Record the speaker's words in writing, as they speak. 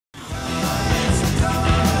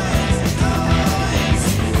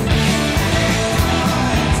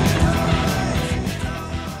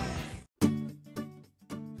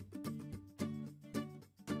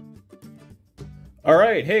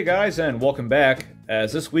Alright, hey guys, and welcome back.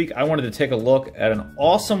 As this week I wanted to take a look at an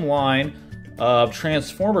awesome line of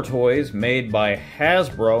Transformer toys made by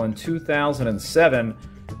Hasbro in 2007,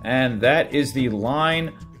 and that is the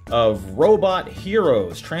line of Robot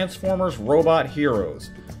Heroes, Transformers Robot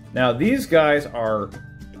Heroes. Now these guys are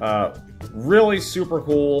really super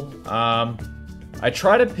cool. I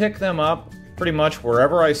try to pick them up pretty much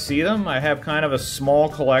wherever I see them. I have kind of a small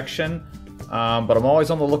collection, but I'm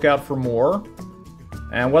always on the lookout for more.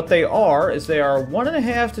 And what they are is they are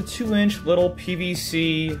 1.5 to 2 inch little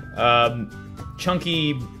PVC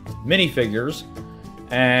chunky minifigures,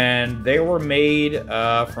 and they were made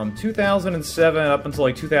from 2007 up until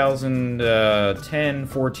like 2010,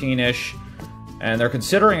 14-ish, and they're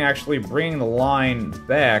considering actually bringing the line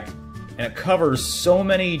back, and it covers so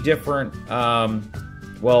many different,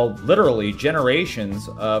 well, literally generations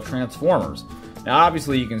of Transformers. Now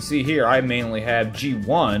obviously you can see here I mainly have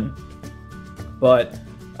G1, but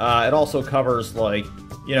it also covers, like,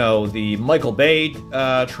 you know, the Michael Bay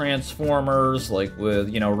Transformers, like with,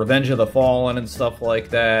 you know, Revenge of the Fallen and stuff like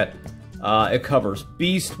that. It covers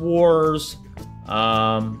Beast Wars,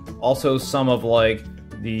 also some of, like,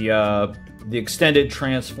 the extended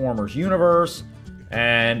Transformers universe,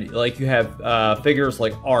 and, like, you have figures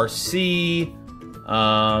like RC,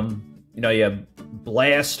 you know, you have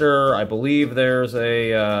Blaster. I believe there's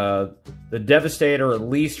a the Devastator, at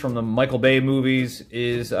least from the Michael Bay movies,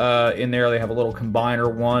 is in there. They have a little combiner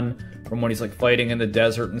one from when he's like fighting in the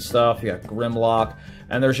desert and stuff. You got Grimlock,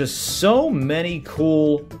 and there's just so many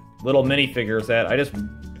cool little minifigures that I just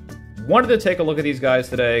wanted to take a look at these guys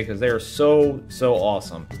today because they are so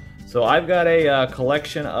awesome. So I've got a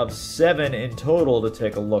collection of 7 in total to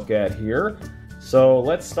take a look at here. So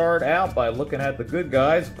let's start out by looking at the good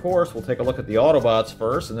guys. Of course, we'll take a look at the Autobots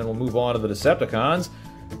first, and then we'll move on to the Decepticons.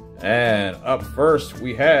 And up first,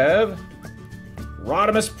 we have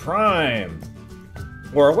Rodimus Prime.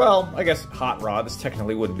 Or, well, I guess Hot Rod. This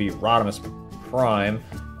technically wouldn't be Rodimus Prime,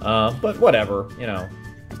 but whatever, you know.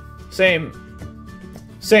 Same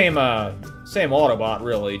Autobot,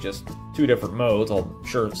 really, just 2 different modes. I'm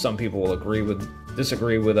sure some people will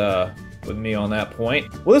disagree with me on that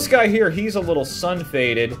point. Well, this guy here, he's a little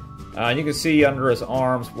sun-faded. And you can see under his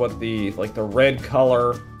arms what the red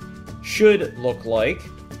color should look like.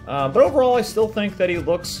 But overall, I still think that he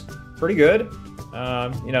looks pretty good.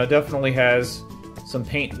 You know, definitely has some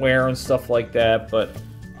paint wear and stuff like that, but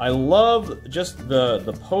I love just the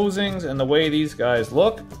posings and the way these guys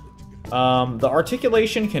look. The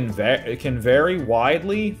articulation can vary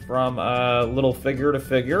widely from little figure to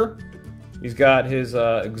figure. He's got his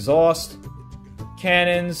exhaust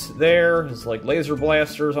cannons there, his like laser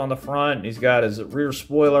blasters on the front. He's got his rear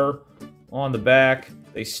spoiler on the back.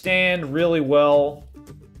 They stand really well.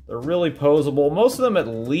 They're really posable. Most of them, at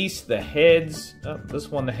least the heads. This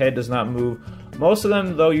one, the head does not move. Most of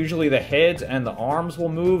them, though, usually the heads and the arms will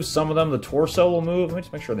move. Some of them, the torso will move. Let me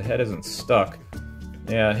just make sure the head isn't stuck.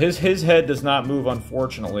 Yeah, his head does not move,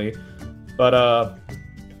 unfortunately. But,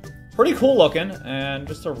 pretty cool looking, and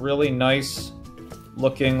just a really nice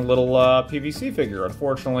looking little PVC figure.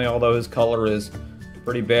 Unfortunately, although his color is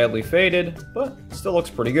pretty badly faded, but still looks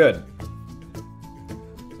pretty good.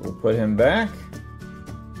 So we'll put him back.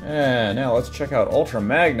 And now let's check out Ultra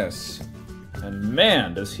Magnus. And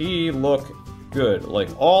man, does he look good. Like,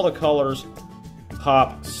 all the colors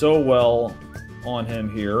pop so well on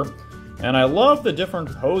him here. And I love the different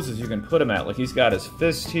poses you can put him at. Like, he's got his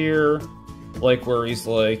fist here, like where he's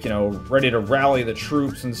like, you know, ready to rally the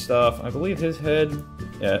troops and stuff. I believe his head,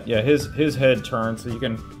 yeah, his head turns, so you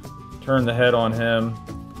can turn the head on him.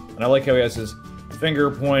 And I like how he has his finger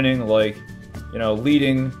pointing, like, you know,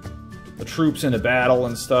 leading the troops into battle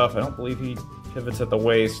and stuff. I don't believe he pivots at the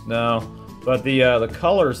waist, no. But the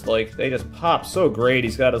colors, like, they just pop so great.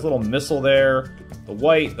 He's got his little missile there, the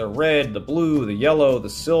white, the red, the blue, the yellow, the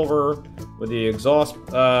silver, with the exhaust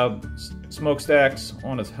smokestacks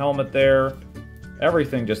on his helmet there.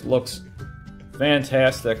 Everything just looks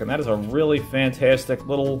fantastic, and that is a really fantastic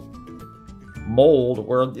little mold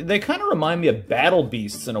where they kind of remind me of Battle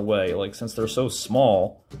Beasts in a way, like, since they're so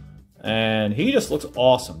small. And he just looks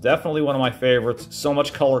awesome. Definitely one of my favorites. So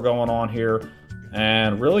much color going on here,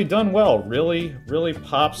 and really done well. Really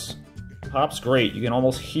pops great. You can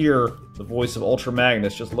almost hear the voice of Ultra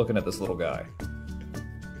Magnus just looking at this little guy.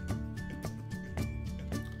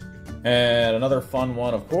 And another fun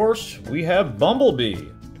one, of course, we have Bumblebee.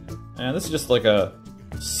 And this is just like a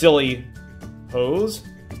silly pose.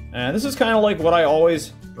 And this is kind of like what I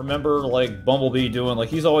always remember, like, Bumblebee doing. Like,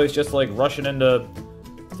 he's always just, like, rushing into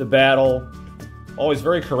battle. Always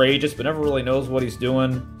very courageous, but never really knows what he's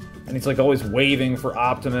doing. And he's, like, always waving for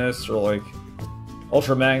Optimus, or, like,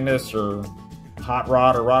 Ultra Magnus or Hot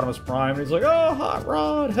Rod or Rodimus Prime, and he's like, "Oh, Hot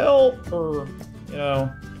Rod, help!" Or, you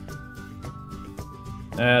know.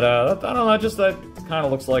 And I don't know, just that kind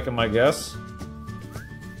of looks like him, I guess.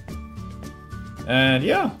 And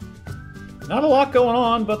yeah, not a lot going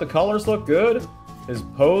on, but the colors look good. His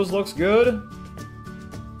pose looks good.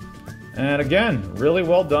 And again, really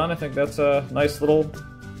well done. I think that's a nice little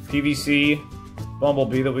PVC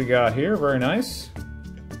Bumblebee that we got here. Very nice.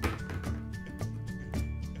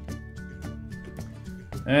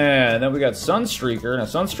 And then we got Sunstreaker. Now,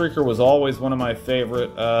 Sunstreaker was always one of my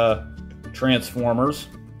favorite Transformers.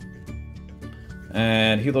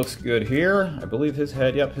 And he looks good here. I believe his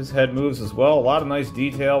head, yep, his head moves as well. A lot of nice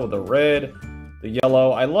detail with the red, the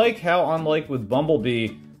yellow. I like how, unlike with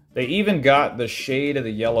Bumblebee, they even got the shade of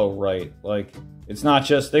the yellow right. Like, it's not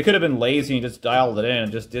just, they could have been lazy and just dialed it in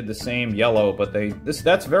and just did the same yellow, but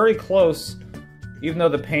that's very close. Even though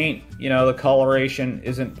the paint, you know, the coloration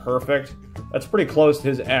isn't perfect, that's pretty close to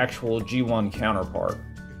his actual G1 counterpart.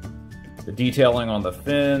 The detailing on the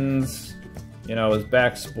fins, you know, his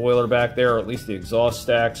back spoiler back there, or at least the exhaust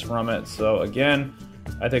stacks from it. So again,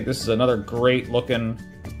 I think this is another great looking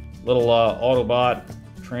little Autobot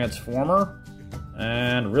Transformer,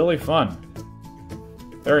 and really fun.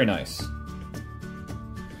 Very nice.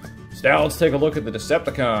 So now let's take a look at the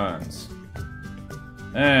Decepticons.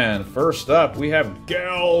 And first up, we have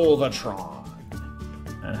Galvatron.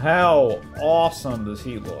 And how awesome does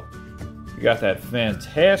he look? You got that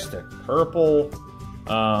fantastic purple.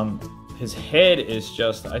 His head is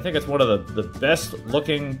just, I think it's one of the best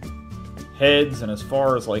looking heads, and as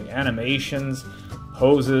far as like animations,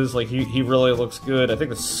 poses, like he really looks good. I think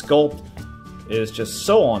the sculpt is just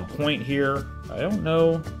so on point here. I don't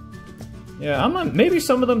know. Yeah, I'm not, maybe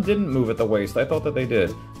some of them didn't move at the waist. I thought that they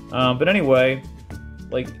did. But anyway,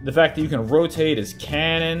 like the fact that you can rotate his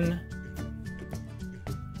cannon,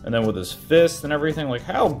 and then with his fist and everything, like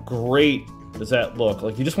how great does that look?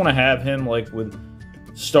 Like you just want to have him like with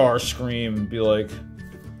Starscream and be like,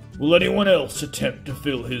 "Will anyone else attempt to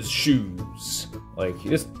fill his shoes?" Like he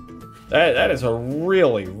just, that is a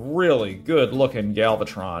really, really good looking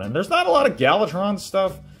Galvatron. And there's not a lot of Galvatron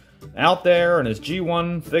stuff out there, and his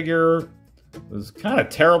G1 figure was kind of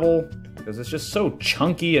terrible because it's just so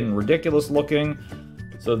chunky and ridiculous looking.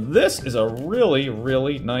 So this is a really,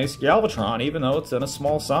 really nice Galvatron, even though it's in a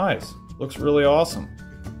small size. Looks really awesome.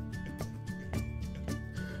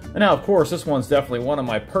 And now, of course, this one's definitely one of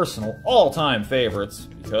my personal all-time favorites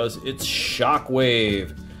because it's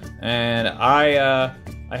Shockwave. And I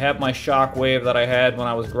have my Shockwave that I had when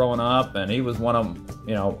I was growing up, and he was one of,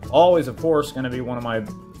 you know, always, of course, going to be one of my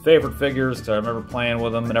favorite figures because I remember playing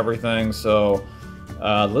with him and everything. So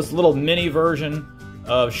this little mini version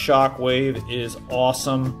of Shockwave is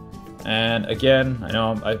awesome. And again, I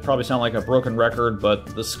know I probably sound like a broken record, but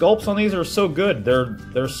the sculpts on these are so good.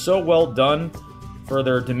 They're so well done for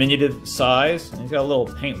their diminutive size. And he's got a little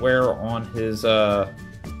paint wear on his you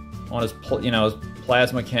know, his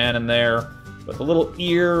plasma cannon there. But the little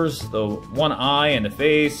ears, the one eye and the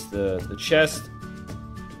face, the chest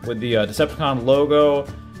with the Decepticon logo,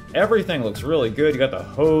 everything looks really good. You got the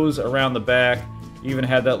hose around the back. You even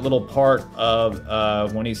had that little part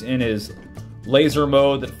of when he's in his laser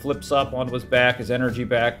mode that flips up onto his back, his energy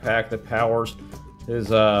backpack that powers his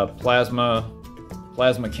plasma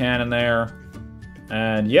cannon there.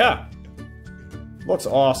 And yeah, looks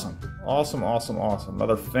awesome. Awesome, awesome, awesome.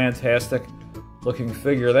 Another fantastic looking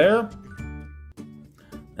figure there.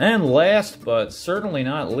 And last, but certainly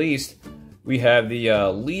not least, we have the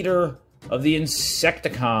leader of the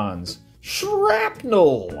Insecticons,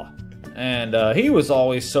 Shrapnel. And he was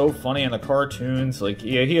always so funny in the cartoons. Like,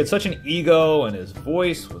 he had such an ego, and his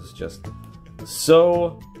voice was just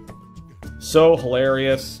so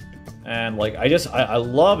hilarious. And like, I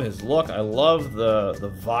love his look. I love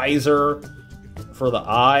the visor for the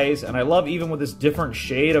eyes, and I love even with this different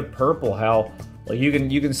shade of purple how like you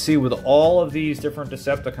can see with all of these different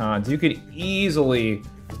Decepticons, you could easily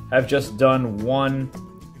have just done one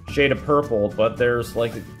shade of purple, but there's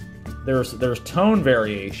tone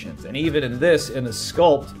variations, and even in this, in the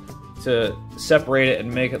sculpt, to separate it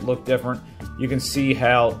and make it look different, you can see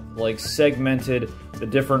how like segmented the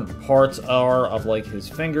different parts are of like his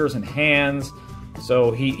fingers and hands.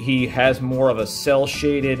 So he has more of a cell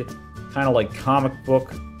shaded kind of like comic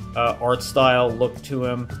book art style look to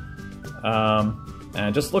him, and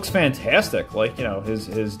it just looks fantastic. Like, you know,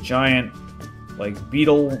 his giant like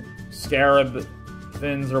beetle scarab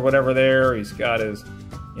fins or whatever there. He's got his,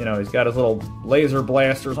 you know, he's got his little laser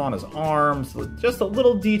blasters on his arms. Just the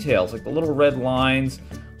little details, like the little red lines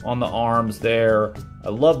on the arms there. I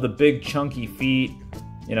love the big chunky feet.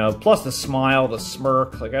 You know, plus the smile, the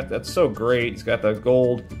smirk, like that's so great. He's got the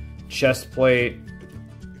gold chest plate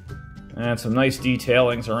and some nice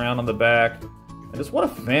detailings around on the back. And just what a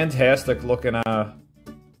fantastic looking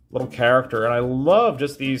little character. And I love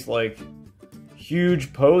just these like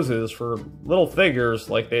huge poses for little figures.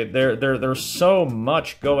 Like there's so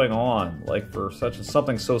much going on. Like for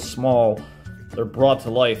something so small, they're brought to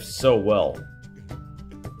life so well.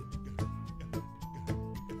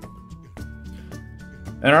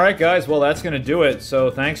 And alright guys, well that's going to do it.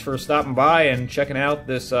 So thanks for stopping by and checking out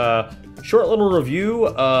this short little review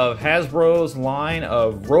of Hasbro's line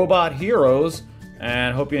of robot heroes.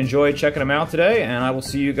 And hope you enjoyed checking them out today. And I will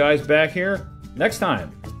see you guys back here next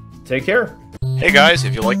time. Take care. Hey guys,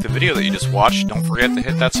 if you liked the video that you just watched, don't forget to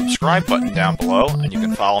hit that subscribe button down below. And you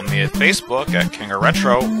can follow me at Facebook at King of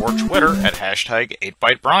Retro or Twitter at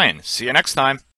 #8ByteBrian. See you next time.